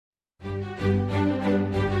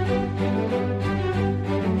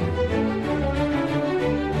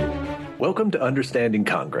Welcome to Understanding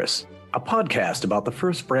Congress, a podcast about the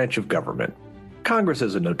first branch of government. Congress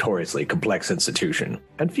is a notoriously complex institution,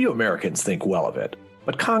 and few Americans think well of it.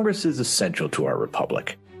 But Congress is essential to our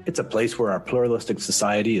republic. It's a place where our pluralistic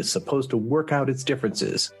society is supposed to work out its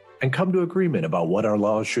differences and come to agreement about what our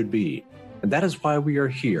laws should be. And that is why we are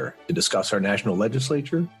here to discuss our national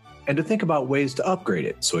legislature and to think about ways to upgrade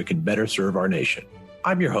it so it can better serve our nation.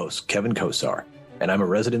 I'm your host, Kevin Kosar, and I'm a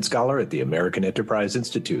resident scholar at the American Enterprise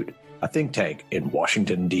Institute, a think tank in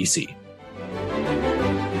Washington, D.C.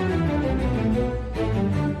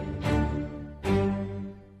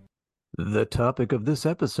 The topic of this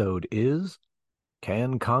episode is,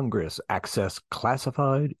 can Congress access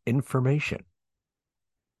classified information?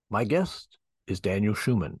 My guest is Daniel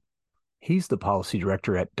Schuman. He's the policy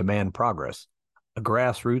director at Demand Progress, a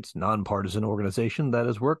grassroots, nonpartisan organization that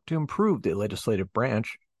has worked to improve the legislative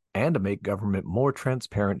branch and to make government more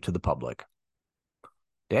transparent to the public.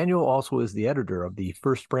 Daniel also is the editor of the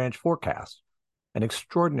First Branch Forecast, an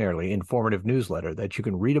extraordinarily informative newsletter that you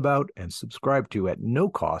can read about and subscribe to at no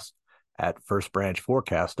cost at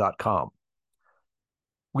firstbranchforecast.com.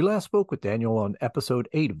 We last spoke with Daniel on episode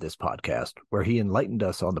 8 of this podcast, where he enlightened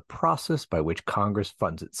us on the process by which Congress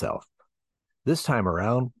funds itself. This time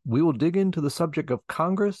around, we will dig into the subject of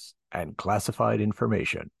Congress and classified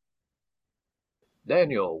information.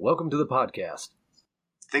 Daniel, welcome to the podcast.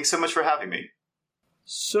 Thanks so much for having me.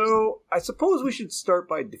 So, I suppose we should start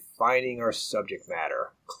by defining our subject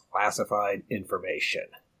matter, classified information.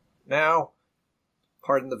 Now,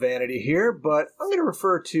 pardon the vanity here, but I'm going to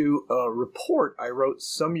refer to a report I wrote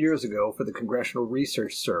some years ago for the Congressional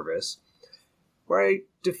Research Service, where I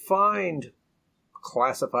defined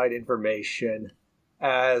classified information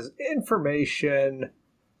as information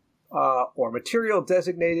or material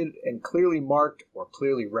designated and clearly marked or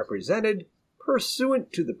clearly represented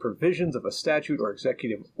pursuant to the provisions of a statute or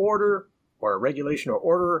executive order, or a regulation or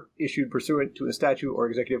order issued pursuant to a statute or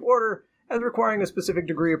executive order, as requiring a specific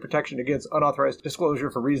degree of protection against unauthorized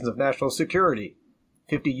disclosure for reasons of national security.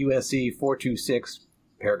 50 U.S.C. 426,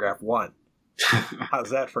 paragraph 1.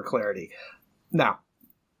 How's that for clarity? Now,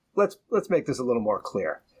 let's make this a little more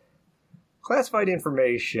clear. Classified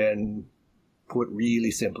information, put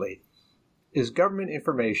really simply, is government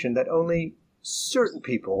information that only certain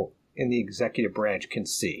people in the executive branch can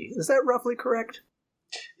see. Is that roughly correct?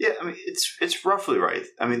 Yeah, I mean, it's roughly right.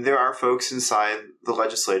 I mean, there are folks inside the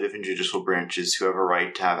legislative and judicial branches who have a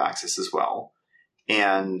right to have access as well.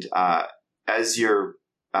 And as your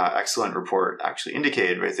excellent report actually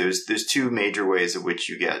indicated, right, there's two major ways in which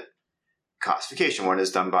you get classification. One is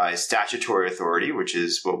done by statutory authority, which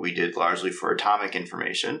is what we did largely for atomic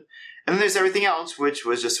information. And then there's everything else, which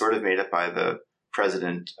was just sort of made up by the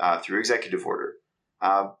president through executive order.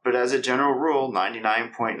 But as a general rule,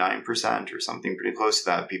 99.9% or something pretty close to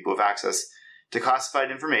that, people have access to classified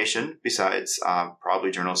information, besides probably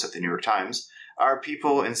journalists at the New York Times, are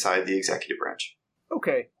people inside the executive branch.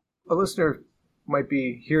 Okay. A listener might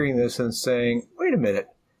be hearing this and saying, wait a minute,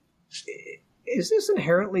 is this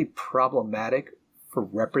inherently problematic for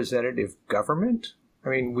representative government? I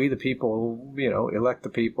mean, we the people, elect the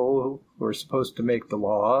people who are supposed to make the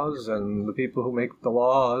laws, and the people who make the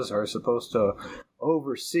laws are supposed to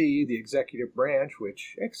oversee the executive branch,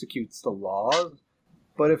 which executes the laws.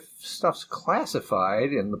 But if stuff's classified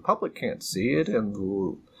and the public can't see it and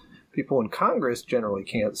the people in Congress generally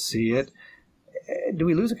can't see it, do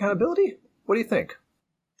we lose accountability? What do you think?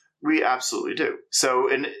 We absolutely do. So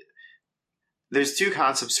there's two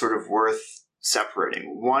concepts sort of worth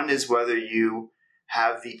separating. One is whether you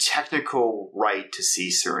have the technical right to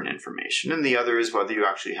see certain information, and the other is whether you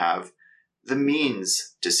actually have the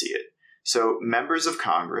means to see it. So members of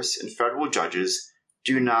Congress and federal judges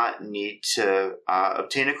do not need to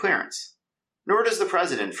obtain a clearance, nor does the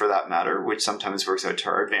president, for that matter, which sometimes works out to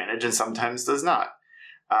our advantage and sometimes does not.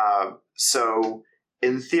 So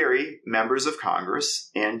in theory, members of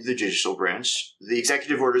Congress and the judicial branch, the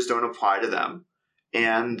executive orders don't apply to them,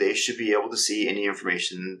 and they should be able to see any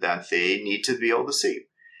information that they need to be able to see.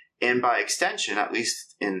 And by extension, at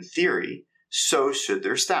least in theory, so should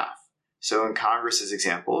their staff. So in Congress's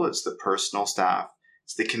example, it's the personal staff,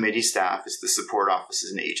 it's the committee staff, it's the support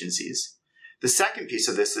offices and agencies. The second piece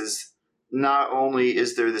of this is not only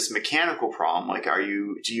is there this mechanical problem, like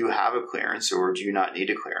do you have a clearance or do you not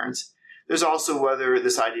need a clearance? There's also whether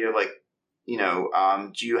this idea of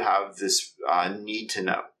do you have this need to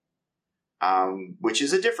know, which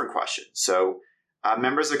is a different question. So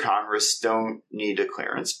members of Congress don't need a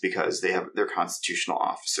clearance because they're constitutional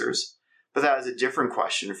officers. But that is a different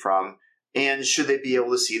question from, and should they be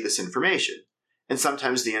able to see this information? And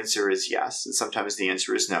sometimes the answer is yes, and sometimes the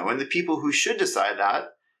answer is no. And the people who should decide that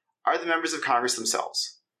are the members of Congress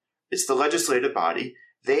themselves. It's the legislative body.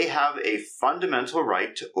 They have a fundamental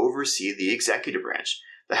right to oversee the executive branch.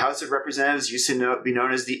 The House of Representatives used to be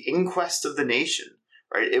known as the inquest of the nation,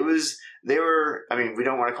 right? We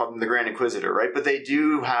don't want to call them the Grand Inquisitor, right? But they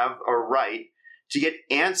do have a right to get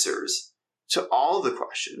answers to all the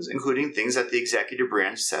questions, including things that the executive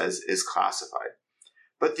branch says is classified.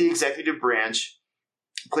 But the executive branch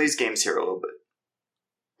plays games here a little bit.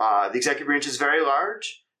 The executive branch is very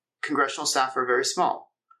large. Congressional staff are very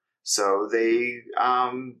small. So they,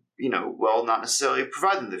 will not necessarily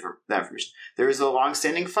provide them that information. There is a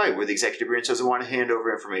long-standing fight where the executive branch doesn't want to hand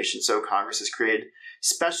over information, so Congress has created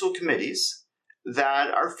special committees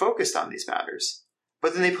that are focused on these matters.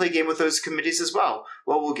 But then they play a game with those committees as well.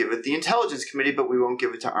 Well, we'll give it the Intelligence Committee, but we won't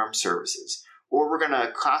give it to Armed Services. Or we're going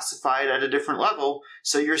to classify it at a different level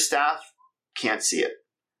so your staff can't see it.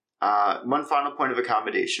 One final point of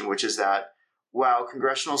accommodation, which is that while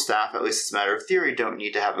congressional staff, at least as a matter of theory, don't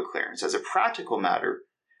need to have a clearance, as a practical matter,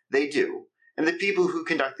 they do. And the people who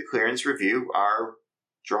conduct the clearance review are,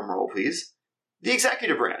 drumroll please, the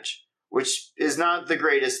executive branch, which is not the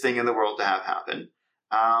greatest thing in the world to have happen.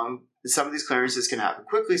 Some of these clearances can happen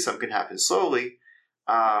quickly, some can happen slowly.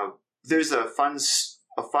 There's a fun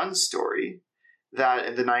story that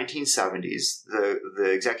in the 1970s,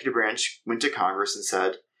 the executive branch went to Congress and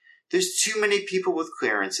said, there's too many people with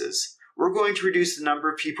clearances. We're going to reduce the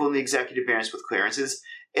number of people in the executive branch with clearances,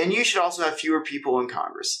 and you should also have fewer people in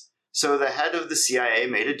Congress. So the head of the CIA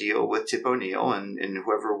made a deal with Tip O'Neill and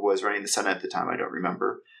whoever was running the Senate at the time, I don't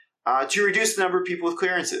remember, to reduce the number of people with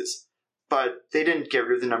clearances. But they didn't get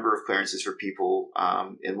rid of the number of clearances for people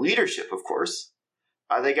in leadership, of course.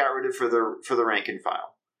 They got rid of it for the rank and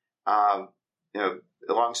file.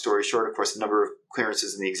 A long story short, of course, the number of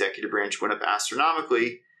clearances in the executive branch went up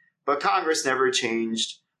astronomically, but Congress never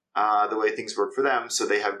changed the way things work for them, so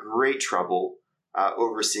they have great trouble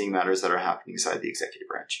overseeing matters that are happening inside the executive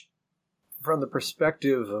branch. From the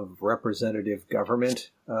perspective of representative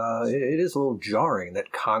government, it is a little jarring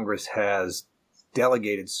that Congress has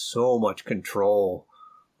delegated so much control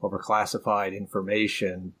over classified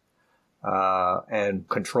information and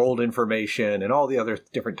controlled information and all the other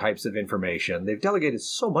different types of information. They've delegated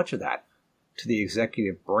so much of that to the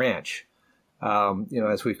executive branch.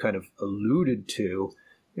 As we've kind of alluded to,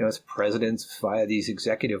 it's presidents via these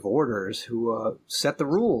executive orders who set the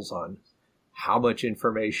rules on how much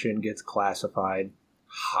information gets classified,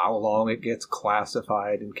 how long it gets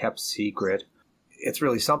classified and kept secret. It's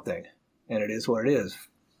really something, and it is what it is,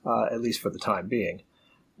 at least for the time being.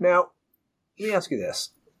 Now, let me ask you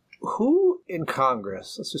this. Who in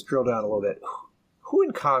Congress, let's just drill down a little bit, who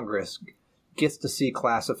in Congress gets to see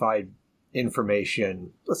classified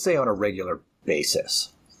information, let's say on a regular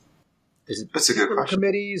basis? Is it That's a good question.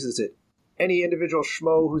 Committees? Is it any individual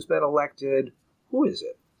schmo who's been elected? Who is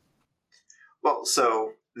it? Well,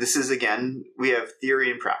 so this is, again, we have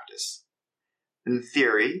theory and practice. In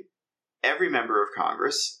theory, every member of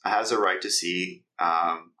Congress has a right to see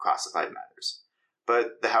classified matters.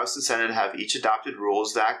 But the House and Senate have each adopted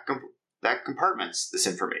rules that compartments this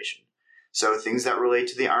information. So things that relate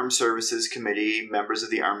to the Armed Services Committee, members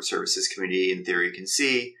of the Armed Services Committee, in theory, can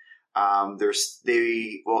see.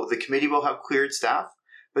 The committee will have cleared staff,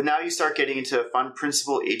 but now you start getting into fun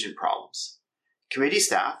principal agent problems. Committee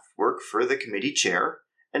staff work for the committee chair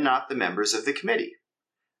and not the members of the committee.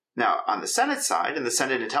 Now, on the Senate side, in the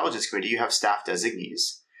Senate Intelligence Committee, you have staff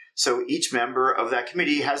designees. So each member of that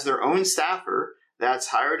committee has their own staffer that's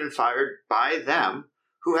hired and fired by them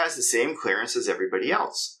who has the same clearance as everybody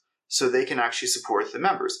else. So they can actually support the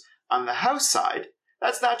members. On the House side,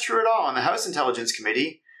 that's not true at all. On the House Intelligence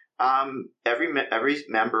Committee, every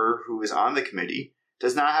member who is on the committee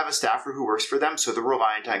does not have a staffer who works for them, so they're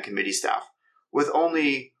reliant on committee staff. With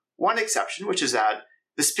only one exception, which is that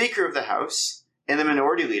the Speaker of the House and the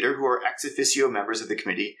Minority Leader, who are ex officio members of the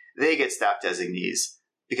committee, they get staff designees,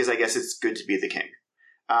 because I guess it's good to be the king,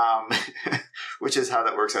 which is how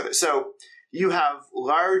that works out there. So you have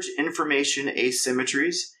large information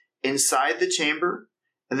asymmetries inside the chamber,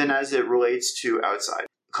 and then as it relates to outside.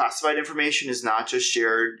 Classified information is not just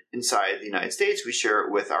shared inside the United States. We share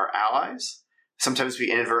it with our allies. Sometimes we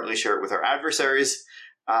inadvertently share it with our adversaries.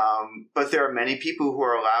 But there are many people who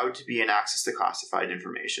are allowed to be in access to classified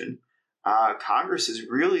information. Congress is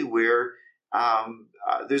really where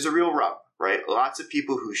there's a real rub, right? Lots of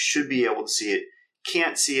people who should be able to see it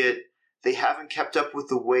can't see it. They haven't kept up with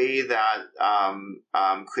the way that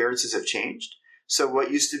clearances have changed. So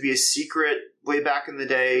what used to be a secret way back in the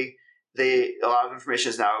day, a lot of information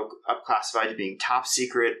is now classified to being top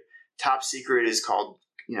secret. Top secret is called,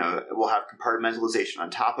 we'll have compartmentalization on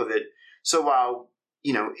top of it. So while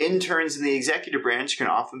interns in the executive branch can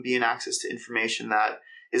often be in access to information that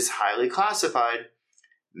is highly classified.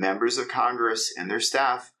 Members of Congress and their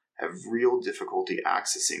staff have real difficulty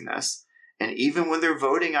accessing this. And even when they're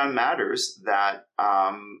voting on matters that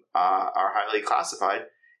are highly classified,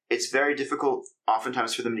 it's very difficult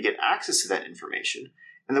oftentimes for them to get access to that information.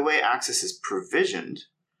 And the way access is provisioned,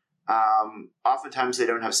 oftentimes they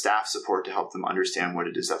don't have staff support to help them understand what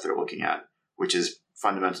it is that they're looking at, which is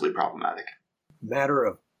fundamentally problematic. Matter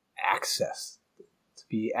of access, to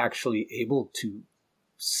be actually able to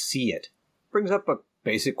see it, brings up a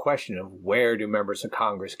basic question of where do members of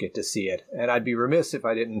Congress get to see it? And I'd be remiss if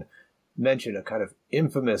I didn't mention a kind of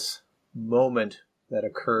infamous moment that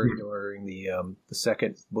occurred during the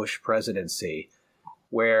second Bush presidency,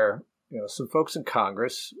 where some folks in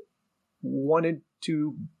Congress wanted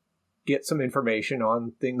to get some information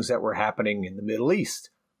on things that were happening in the Middle East,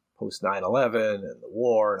 post 9/11 and the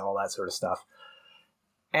war and all that sort of stuff.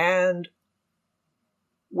 And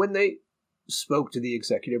when they spoke to the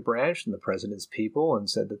executive branch and the president's people and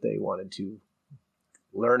said that they wanted to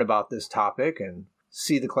learn about this topic and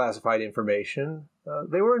see the classified information,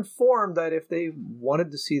 they were informed that if they wanted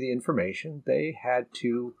to see the information, they had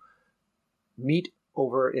to meet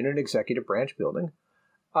over in an executive branch building.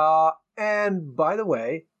 And by the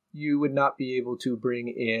way, you would not be able to bring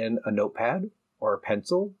in a notepad or a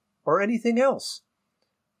pencil or anything else.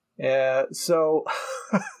 So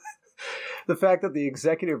the fact that the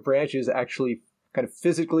executive branch is actually kind of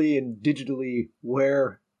physically and digitally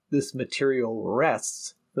where this material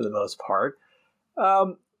rests, for the most part,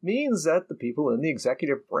 means that the people in the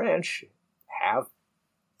executive branch have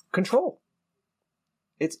control.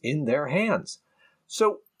 It's in their hands.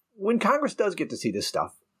 So when Congress does get to see this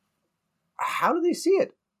stuff, how do they see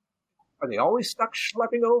it? Are they always stuck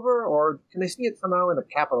schlepping over, or can they see it somehow in the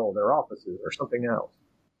Capitol, their offices, or something else?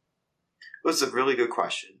 Well, it's a really good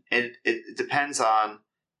question, and it depends on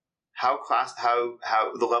how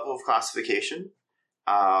the level of classification,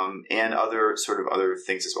 and other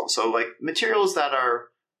things as well. So, like materials that are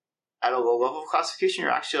at a low level of classification,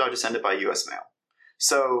 you're actually allowed to send it by U.S. mail.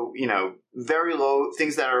 So, very low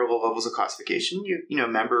things that are low levels of classification, a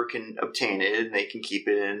member can obtain it and they can keep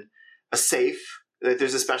it in a safe.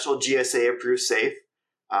 There's a special GSA approved safe,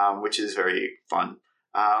 which is very fun.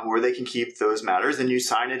 Where they can keep those matters, and you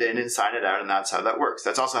sign it in and sign it out, and that's how that works.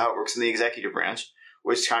 That's also how it works in the executive branch,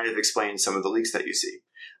 which kind of explains some of the leaks that you see.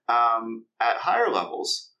 At higher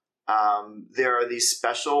levels, there are these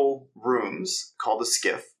special rooms called a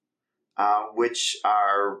skiff, which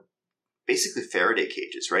are basically Faraday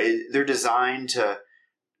cages, right? They're designed to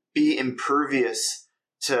be impervious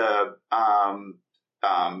to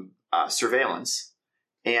surveillance.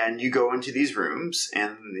 And you go into these rooms,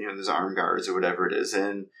 and there's armed guards or whatever it is,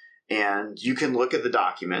 and you can look at the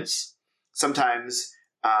documents. Sometimes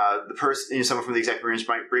the person, someone from the executive branch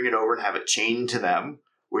might bring it over and have it chained to them,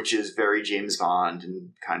 which is very James Bond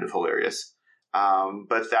and kind of hilarious.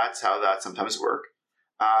 But that's how that sometimes works.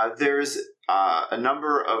 There's a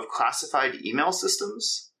number of classified email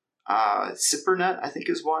systems. SIPRNet, I think,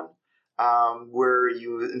 is one. Where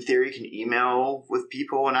you, in theory, can email with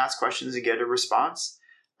people and ask questions and get a response.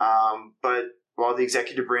 But while the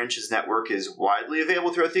executive branch's network is widely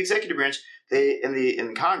available throughout the executive branch,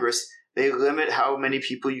 in Congress, they limit how many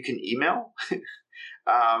people you can email.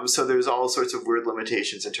 So there's all sorts of weird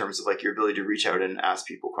limitations in terms of like your ability to reach out and ask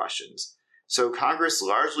people questions. So Congress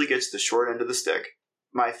largely gets the short end of the stick.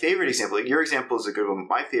 My favorite example, your example is a good one.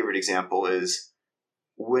 My favorite example is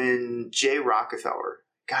when Jay Rockefeller,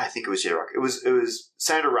 I think it was Jay Rockefeller. It was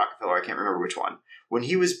Senator Rockefeller. I can't remember which one. When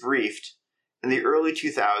he was briefed in the early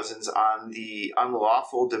 2000s on the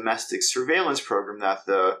unlawful domestic surveillance program that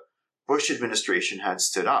the Bush administration had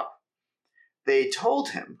stood up, they told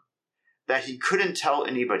him that he couldn't tell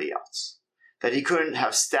anybody else, that he couldn't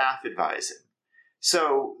have staff advise him.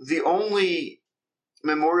 So the only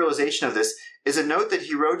memorialization of this is a note that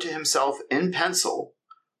he wrote to himself in pencil,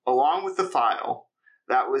 along with the file,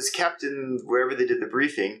 that was kept in wherever they did the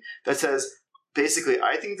briefing, that says, basically,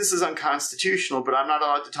 I think this is unconstitutional, but I'm not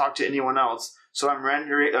allowed to talk to anyone else, so I'm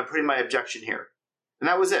putting my objection here. And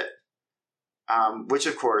that was it. Which,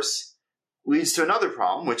 of course, leads to another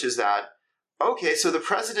problem, which is that, okay, so the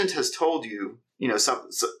president has told you,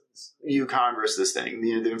 you Congress, this thing,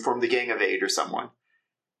 they informed the Gang of Eight or someone.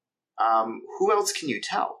 Who else can you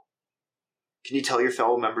tell? Can you tell your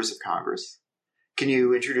fellow members of Congress? Can you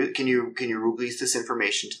release this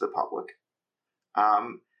information to the public?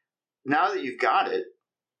 Now that you've got it,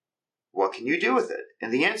 what can you do with it?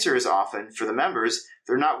 And the answer is often, for the members,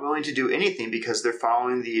 they're not willing to do anything because they're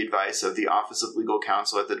following the advice of the Office of Legal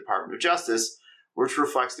Counsel at the Department of Justice, which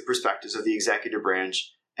reflects the perspectives of the executive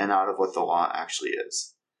branch and not of what the law actually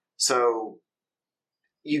is. So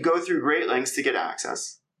you go through great lengths to get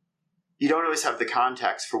access. You don't always have the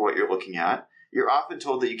context for what you're looking at. You're often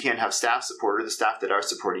told that you can't have staff support, or the staff that are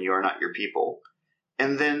supporting you are not your people.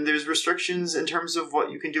 And then there's restrictions in terms of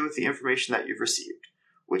what you can do with the information that you've received,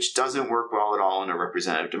 which doesn't work well at all in a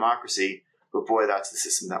representative democracy. But boy, that's the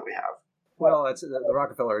system that we have. Well, the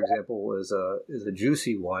Rockefeller example is a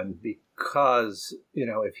juicy one because,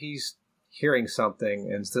 if he's hearing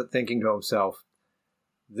something and thinking to himself,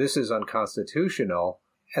 this is unconstitutional,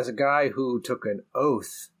 as a guy who took an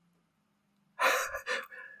oath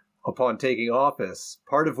upon taking office,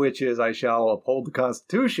 part of which is I shall uphold the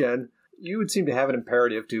Constitution, you would seem to have an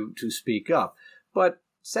imperative to speak up. But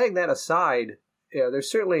setting that aside, there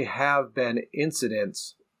certainly have been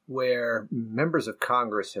incidents where members of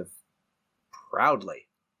Congress have proudly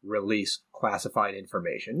released classified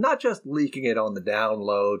information, not just leaking it on the down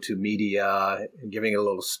low to media and giving it a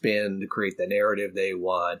little spin to create the narrative they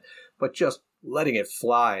want, but just letting it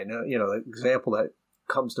fly. And, the example that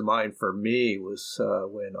comes to mind for me was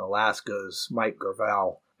when Alaska's Mike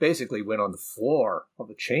Gravel basically went on the floor of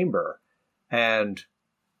the chamber and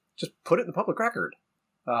just put it in the public record.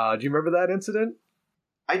 Do you remember that incident?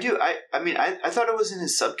 I do. I thought it was in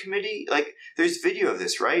his subcommittee. Like, there's video of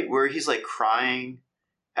this, right? Where he's like crying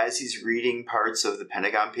as he's reading parts of the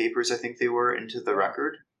Pentagon Papers, I think they were, into the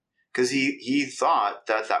record. Because he thought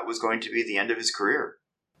that was going to be the end of his career.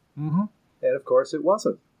 Mm-hmm. And of course it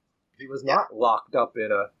wasn't. He was not locked up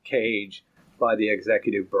in a cage by the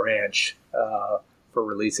executive branch for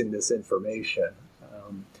releasing this information.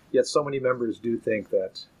 Yet so many members do think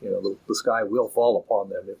that the sky will fall upon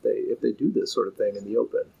them if they do this sort of thing in the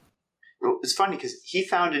open. Well, it's funny because he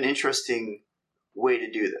found an interesting way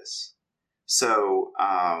to do this. So,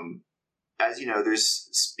 as you know, there's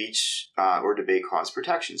speech or debate clause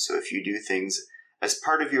protection. So if you do things as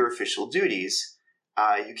part of your official duties,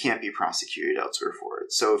 you can't be prosecuted elsewhere for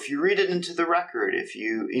it. So if you read it into the record, if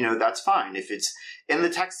that's fine. If it's in the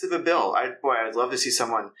text of a bill, I'd love to see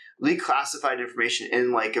someone leak classified information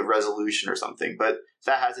in like a resolution or something, but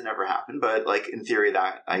that hasn't ever happened. But like in theory,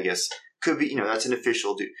 that I guess could be, that's an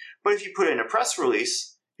official duty. But if you put it in a press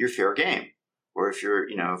release, you're fair game. Or if you're,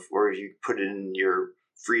 or if you put it in your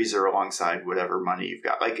freezer alongside whatever money you've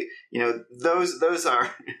got, like, those are,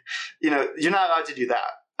 you're not allowed to do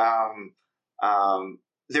that.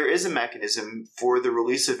 There is a mechanism for the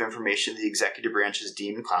release of information the executive branch has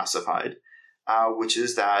deemed classified, which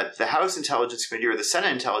is that the House Intelligence Committee or the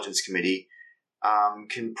Senate Intelligence Committee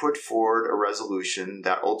can put forward a resolution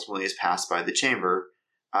that ultimately is passed by the chamber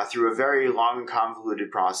through a very long and convoluted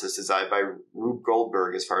process designed by Rube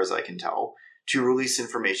Goldberg, as far as I can tell, to release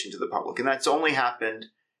information to the public. And that's only happened,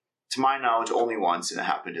 to my knowledge, only once, and it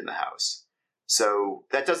happened in the House. So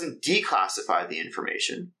that doesn't declassify the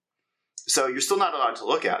information. So you're still not allowed to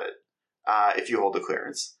look at it if you hold a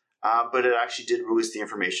clearance. But it actually did release the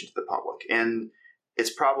information to the public. And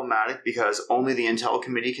it's problematic because only the Intel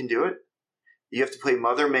Committee can do it. You have to play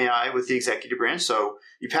Mother May I with the executive branch. So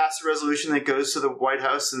you pass a resolution that goes to the White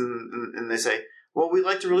House and they say, well, we'd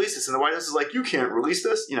like to release this. And the White House is like, you can't release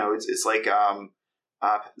this. It's like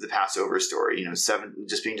the Passover story, 7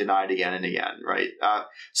 just being denied again and again, right?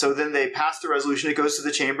 So then they pass the resolution. It goes to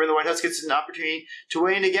the chamber and the White House gets an opportunity to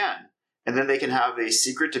weigh in again. And then they can have a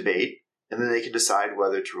secret debate, and then they can decide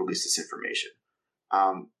whether to release this information.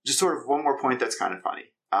 Just sort of one more point that's kind of funny,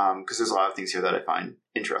 because there's a lot of things here that I find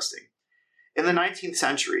interesting. In the 19th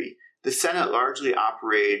century, the Senate largely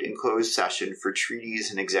operated in closed session for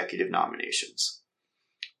treaties and executive nominations.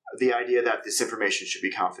 The idea that this information should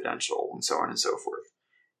be confidential, and so on and so forth.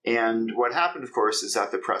 And what happened, of course, is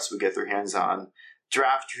that the press would get their hands on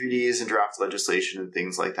draft treaties and draft legislation and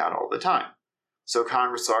things like that all the time. So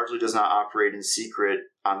Congress largely does not operate in secret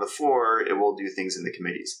on the floor. It will do things in the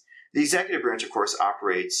committees. The executive branch, of course,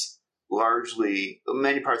 operates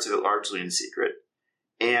many parts of it largely in secret.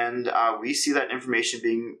 And we see that information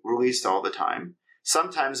being released all the time,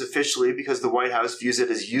 sometimes officially because the White House views it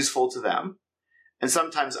as useful to them, and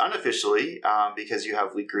sometimes unofficially because you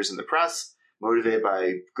have leakers in the press motivated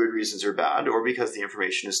by good reasons or bad, or because the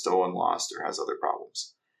information is stolen, lost, or has other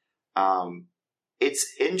problems.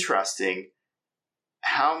 It's interesting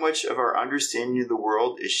how much of our understanding of the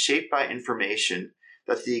world is shaped by information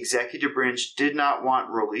that the executive branch did not want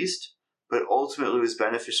released, but ultimately was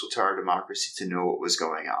beneficial to our democracy to know what was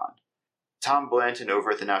going on. Tom Blanton over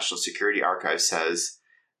at the National Security Archive says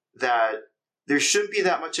that there shouldn't be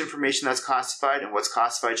that much information that's classified, and what's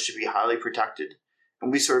classified should be highly protected.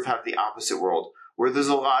 And we sort of have the opposite world, where there's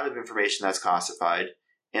a lot of information that's classified,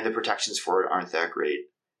 and the protections for it aren't that great.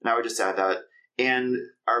 And I would just add that And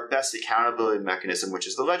our best accountability mechanism, which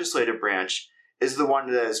is the legislative branch, is the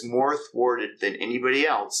one that is more thwarted than anybody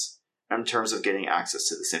else in terms of getting access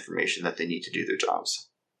to this information that they need to do their jobs.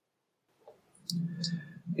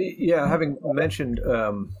 Yeah, having mentioned,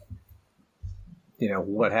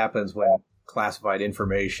 what happens when classified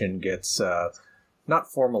information gets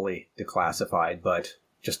not formally declassified, but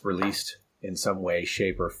just released in some way,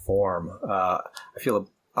 shape, or form. I feel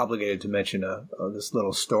obligated to mention this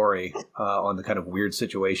little story on the kind of weird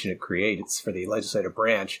situation it creates for the legislative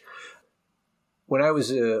branch. When I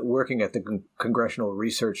was working at the Congressional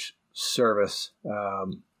Research Service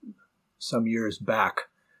some years back,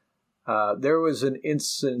 there was an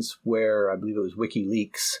instance where I believe it was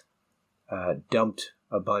WikiLeaks dumped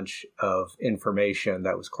a bunch of information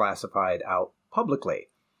that was classified out publicly.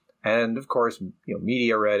 And of course,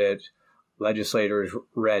 media read it, legislators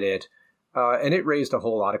read it, and it raised a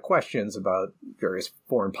whole lot of questions about various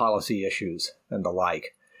foreign policy issues and the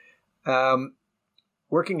like.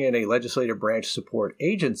 Working in a legislative branch support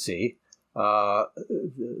agency, the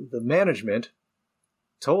management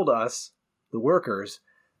told us, the workers,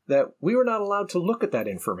 that we were not allowed to look at that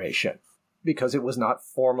information because it was not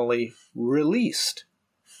formally released,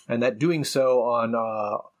 and that doing so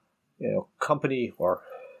on company or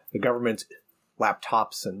the government's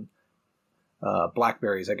laptops and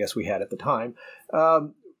Blackberries, I guess we had at the time,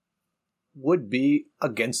 would be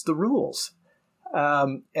against the rules.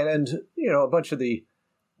 And a bunch of the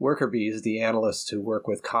worker bees, the analysts who work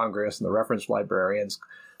with Congress and the reference librarians,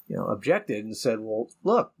 objected and said, well,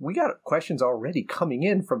 look, we got questions already coming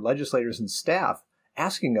in from legislators and staff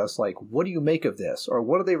asking us, like, what do you make of this? Or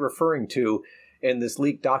what are they referring to in this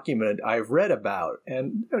leaked document I've read about?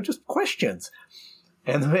 And just questions.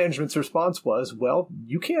 And the management's response was, well,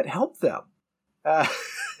 you can't help them. And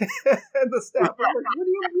the staff was like, what do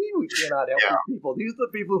you mean we cannot help these people? These are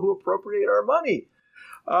the people who appropriate our money.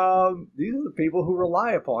 These are the people who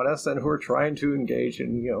rely upon us and who are trying to engage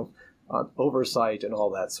in, oversight and all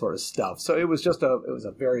that sort of stuff. So it was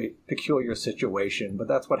a very peculiar situation, but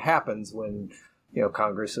that's what happens when,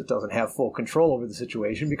 Congress doesn't have full control over the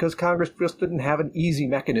situation, because Congress just didn't have an easy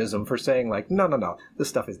mechanism for saying, like, no, this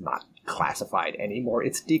stuff is not classified anymore.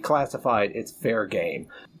 It's declassified. It's fair game.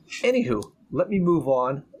 Anywho, let me move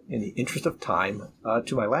on in the interest of time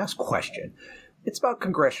to my last question. It's about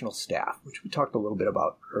congressional staff, which we talked a little bit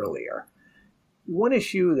about earlier. One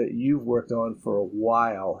issue that you've worked on for a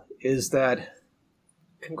while is that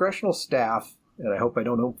congressional staff, and I hope I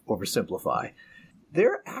don't oversimplify,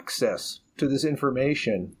 their access to this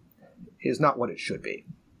information is not what it should be.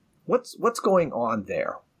 What's going on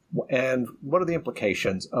there? And what are the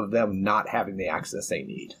implications of them not having the access they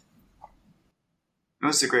need?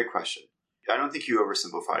 That's a great question. I don't think you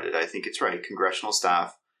oversimplified it. I think it's right. Congressional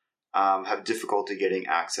staff have difficulty getting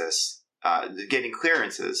access, getting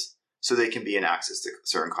clearances so they can be in access to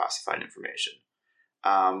certain classified information.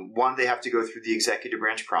 One, they have to go through the executive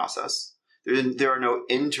branch process. There are no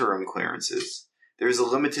interim clearances. There's a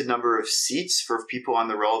limited number of seats for people on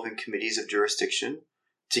the relevant committees of jurisdiction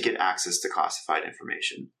to get access to classified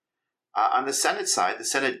information. On the Senate side, the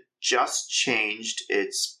Senate just changed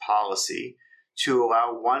its policy to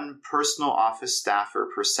allow one personal office staffer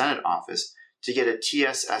per Senate office to get a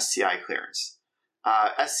TS-SCI clearance.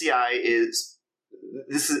 SCI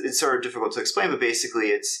it's sort of difficult to explain, but basically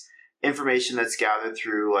it's information that's gathered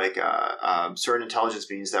through certain intelligence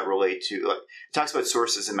means that relate to, it talks about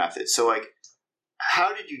sources and methods. So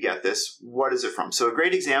how did you get this? What is it from? So a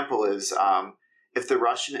great example is if the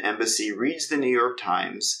Russian embassy reads the New York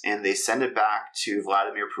Times and they send it back to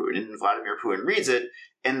Vladimir Putin, and Vladimir Putin reads it,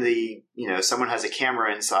 and someone has a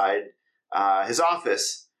camera inside his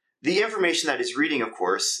office, the information that he's reading, of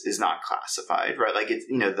course, is not classified, right? Like it's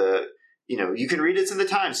you can read it's in the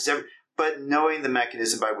Times, but knowing the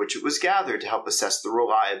mechanism by which it was gathered to help assess the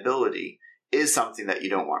reliability is something that you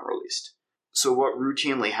don't want released. So what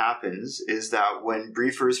routinely happens is that when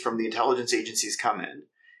briefers from the intelligence agencies come in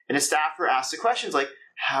and a staffer asks the questions like,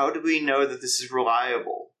 how do we know that this is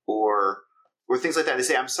reliable? Or things like that. They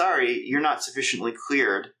say, I'm sorry, you're not sufficiently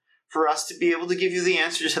cleared for us to be able to give you the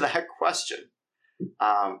answer to that question.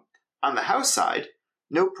 On the House side,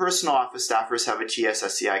 no personal office staffers have a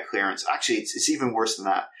TS-SCI clearance. Actually, it's even worse than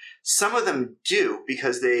that. Some of them do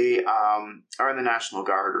because they are in the National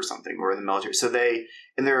Guard or something, or in the military. So they,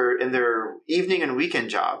 in their evening and weekend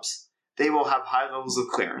jobs, they will have high levels of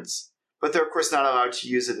clearance, but they're of course not allowed to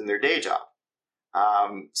use it in their day job.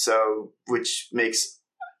 Which makes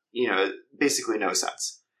basically no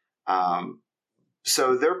sense.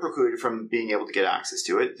 So they're precluded from being able to get access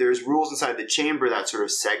to it. There's rules inside the chamber that sort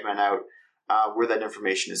of segment out where that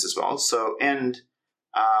information is as well. So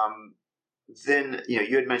then,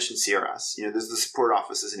 you had mentioned CRS. There's the support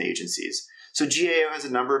offices and agencies. So GAO has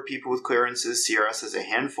a number of people with clearances. CRS has a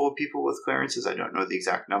handful of people with clearances. I don't know the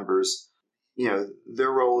exact numbers.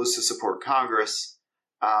 Their role is to support Congress.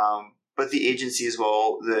 But the agency as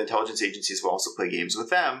well, the intelligence agencies will also play games with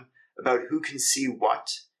them about who can see what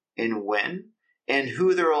and when, and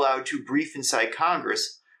who they're allowed to brief inside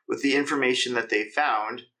Congress with the information that they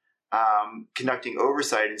found, conducting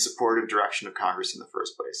oversight in support of direction of Congress in the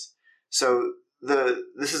first place. So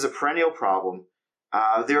this is a perennial problem.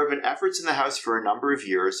 There have been efforts in the House for a number of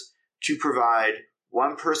years to provide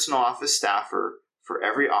one personal office staffer for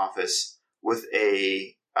every office with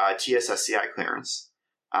a TSSCI clearance.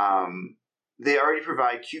 They already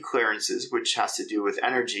provide Q clearances, which has to do with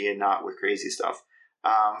energy and not with crazy stuff,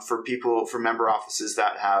 for member offices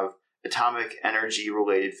that have atomic energy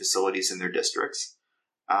related facilities in their districts.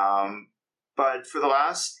 But for the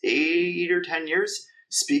last 8 or 10 years,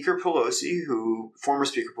 former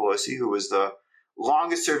Speaker Pelosi, who was the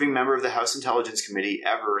longest serving member of the House Intelligence Committee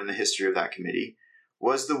ever in the history of that committee,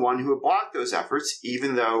 was the one who had blocked those efforts,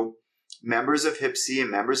 even though members of HPSCI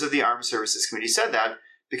and members of the Armed Services Committee said that,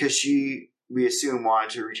 because she, we assume, wanted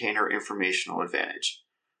to retain her informational advantage.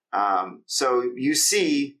 So you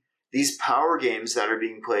see these power games that are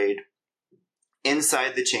being played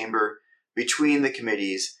inside the chamber, between the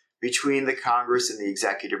committees, between the Congress and the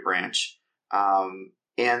executive branch,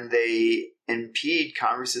 and they impede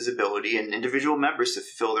Congress's ability and individual members to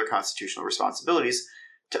fulfill their constitutional responsibilities,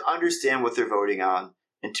 to understand what they're voting on,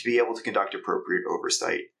 and to be able to conduct appropriate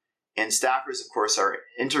oversight. And staffers, of course, are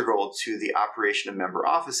integral to the operation of member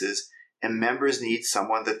offices, and members need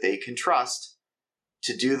someone that they can trust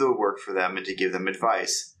to do the work for them and to give them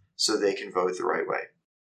advice so they can vote the right way.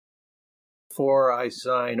 Before I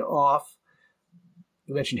sign off,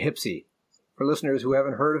 you mentioned HPSCI. For listeners who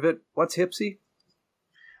haven't heard of it, what's HPSCI?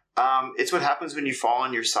 It's what happens when you fall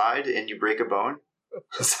on your side and you break a bone.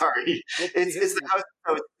 Sorry. It's the House.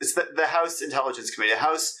 It's the House Intelligence Committee.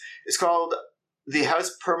 It's called the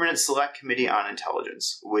House Permanent Select Committee on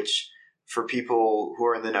Intelligence, which, for people who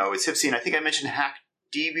are in the know, is HPSCI. And I think I mentioned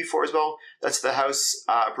HAC-D before as well. That's the House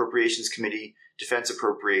Appropriations Committee, Defense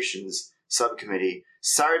Appropriations Subcommittee.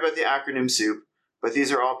 Sorry about the acronym soup, but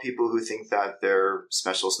these are all people who think that they're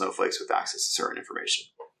special snowflakes with access to certain information.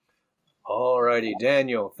 All righty,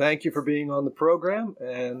 Daniel, thank you for being on the program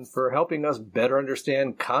and for helping us better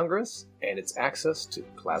understand Congress and its access to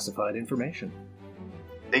classified information.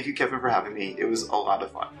 Thank you, Kevin, for having me. It was a lot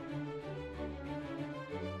of fun.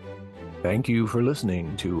 Thank you for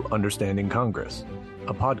listening to Understanding Congress,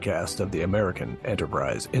 a podcast of the American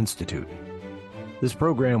Enterprise Institute. This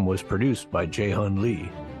program was produced by Jae-Hun Lee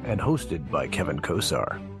and hosted by Kevin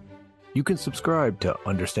Kosar. You can subscribe to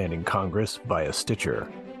Understanding Congress via Stitcher,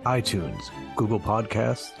 iTunes, Google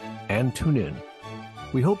Podcasts, and TuneIn.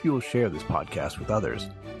 We hope you will share this podcast with others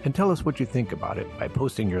and tell us what you think about it by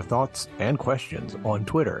posting your thoughts and questions on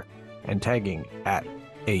Twitter and tagging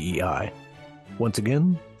 @AEI. Once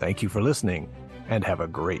again, thank you for listening and have a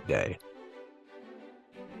great day.